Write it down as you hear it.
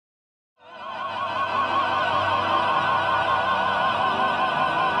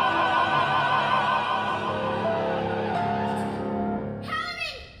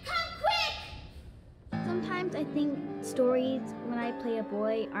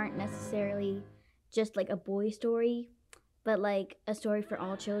aren't necessarily just like a boy story, but like a story for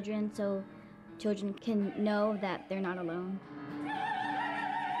all children, so children can know that they're not alone.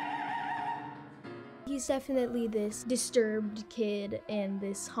 He's definitely this disturbed kid in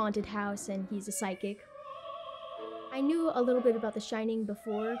this haunted house, and he's a psychic. I knew a little bit about The Shining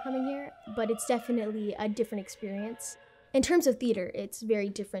before coming here, but it's definitely a different experience. In terms of theater, it's very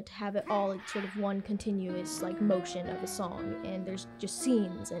different to have it all in sort of one continuous like motion of a song, and there's just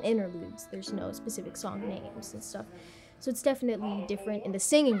scenes and interludes. There's no specific song names and stuff. So it's definitely different, and the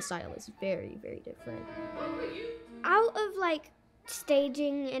singing style is very, very different. Out of like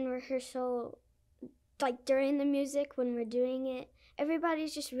staging and rehearsal, like during the music when we're doing it,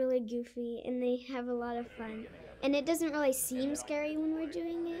 everybody's just really goofy and they have a lot of fun. And it doesn't really seem scary when we're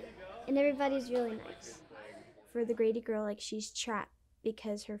doing it, and everybody's really nice. For the Grady girl, like she's trapped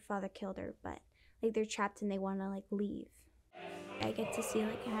because her father killed her, but like they're trapped and they want to like leave. I get to see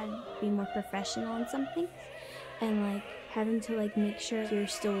like how to be more professional in some things, and like having to like make sure you're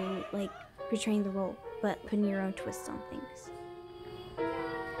still like portraying the role, but putting your own twist on things.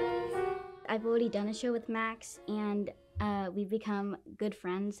 I've already done a show with Max, and we've become good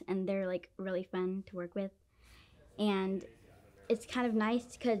friends, and they're like really fun to work with. And it's kind of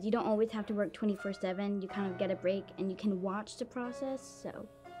nice because you don't always have to work 24/7. You kind of get a break and you can watch the process, so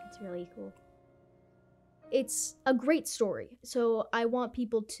it's really cool. It's a great story, so I want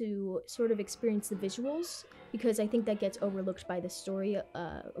people to sort of experience the visuals because I think that gets overlooked by the story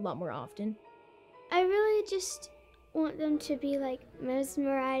a lot more often. I really just want them to be like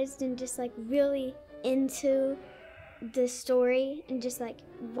mesmerized and just like really into the story and just like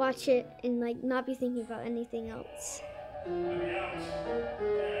watch it and like not be thinking about anything else.